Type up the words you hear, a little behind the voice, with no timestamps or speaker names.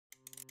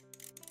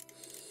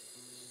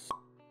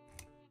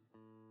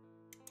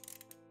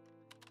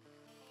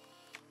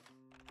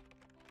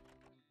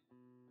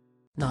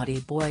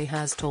Naughty Boy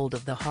has told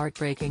of the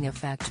heartbreaking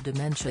effect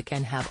dementia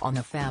can have on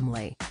a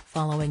family,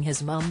 following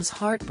his mum's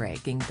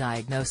heartbreaking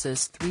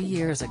diagnosis 3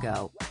 years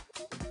ago.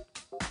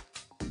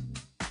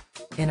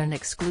 In an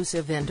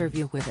exclusive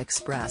interview with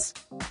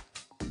Express.co.uk,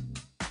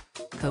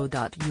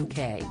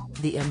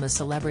 the IMA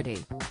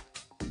celebrity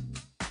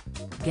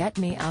 "Get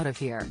Me Out of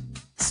Here"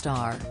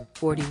 star,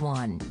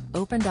 41,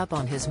 opened up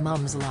on his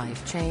mum's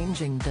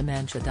life-changing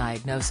dementia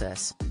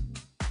diagnosis.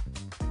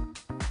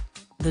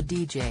 The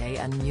DJ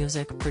and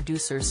music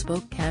producer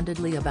spoke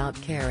candidly about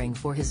caring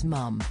for his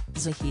mum,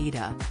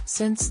 Zahida,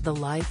 since the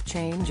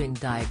life-changing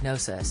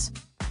diagnosis.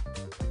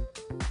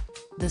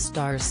 The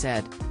star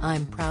said,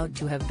 "I'm proud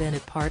to have been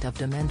a part of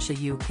Dementia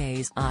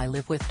UK's I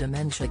Live with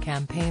Dementia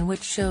campaign,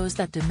 which shows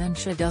that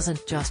dementia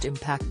doesn't just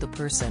impact the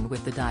person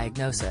with the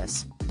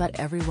diagnosis, but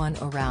everyone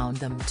around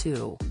them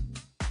too.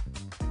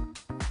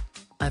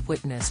 I've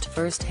witnessed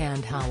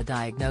firsthand how a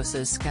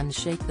diagnosis can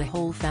shake the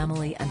whole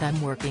family, and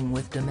I'm working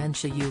with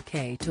Dementia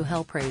UK to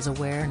help raise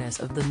awareness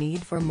of the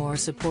need for more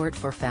support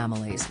for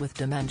families with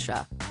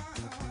dementia."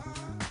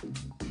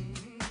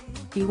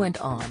 He went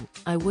on,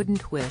 "I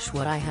wouldn't wish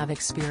what I have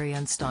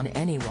experienced on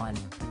anyone."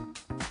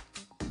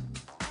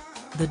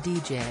 The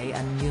DJ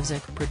and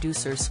music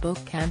producer spoke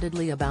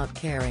candidly about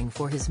caring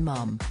for his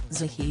mum,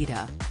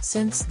 Zahida,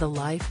 since the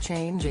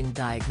life-changing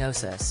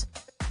diagnosis.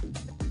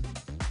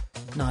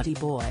 Naughty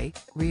Boy,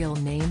 real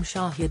name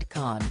Shahid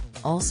Khan,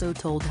 also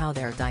told how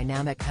their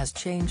dynamic has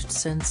changed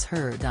since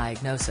her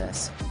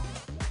diagnosis.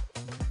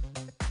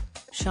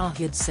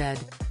 Shahid said,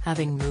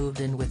 "Having moved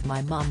in with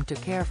my mum to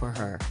care for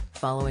her,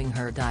 following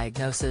her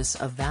diagnosis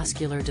of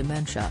vascular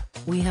dementia,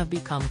 we have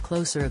become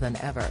closer than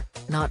ever,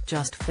 not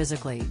just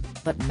physically,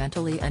 but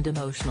mentally and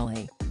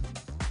emotionally.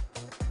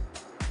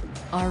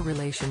 Our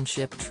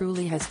relationship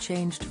truly has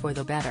changed for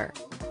the better."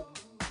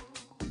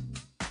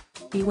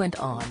 He went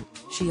on,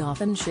 "She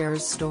often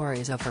shares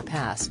stories of her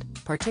past,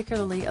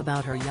 particularly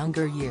about her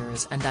younger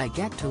years, and I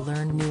get to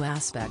learn new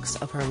aspects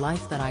of her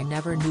life that I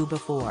never knew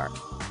before.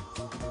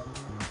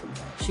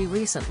 She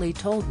recently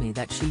told me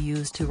that she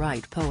used to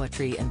write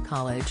poetry in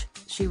college.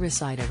 She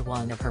recited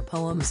one of her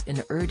poems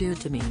in Urdu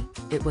to me.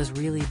 It was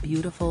really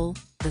beautiful,"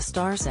 the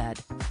star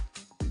said.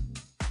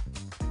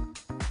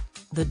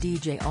 The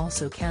DJ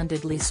also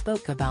candidly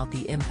spoke about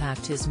the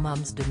impact his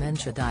mum's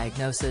dementia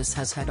diagnosis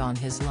has had on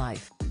his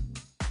life.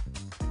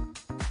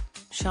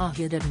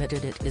 Shahid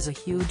admitted it is a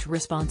huge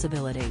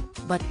responsibility,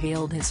 but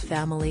hailed his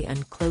family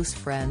and close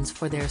friends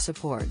for their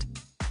support.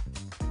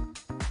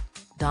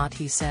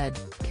 He said,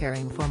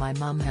 "Caring for my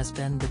mum has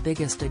been the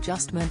biggest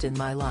adjustment in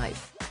my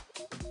life.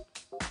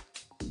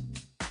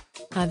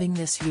 Having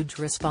this huge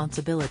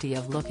responsibility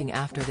of looking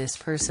after this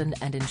person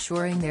and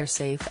ensuring they're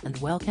safe and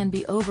well can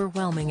be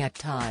overwhelming at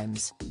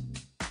times.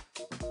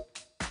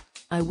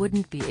 I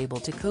wouldn't be able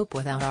to cope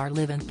without our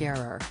live-in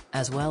carer,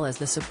 as well as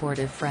the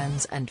supportive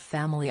friends and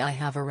family I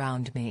have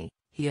around me,"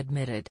 he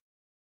admitted.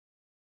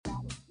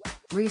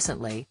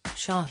 Recently,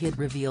 Shahid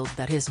revealed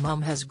that his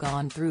mum has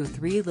gone through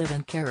 3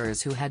 live-in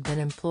carers who had been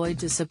employed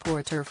to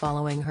support her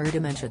following her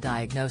dementia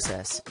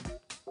diagnosis.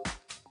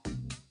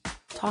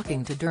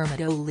 Talking to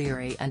Dermot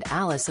O'Leary and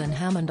Alison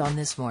Hammond on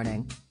This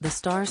Morning, the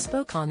star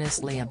spoke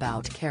honestly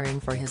about caring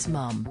for his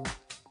mum.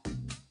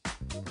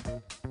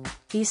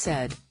 He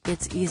said,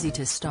 "It's easy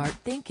to start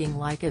thinking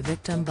like a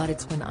victim, but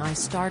it's when I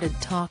started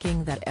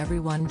talking that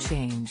everyone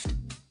changed.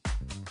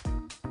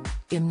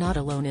 I'm not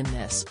alone in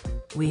this.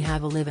 We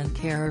have a live-in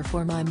carer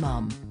for my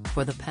mum,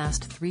 for the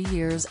past 3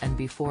 years, and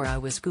before I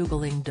was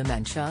Googling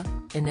dementia,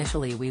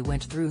 initially we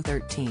went through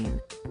 13.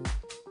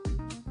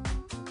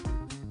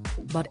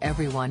 But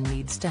everyone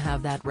needs to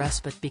have that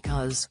respite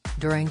because,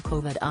 during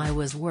COVID I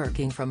was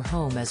working from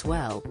home as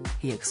well,"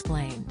 he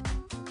explained.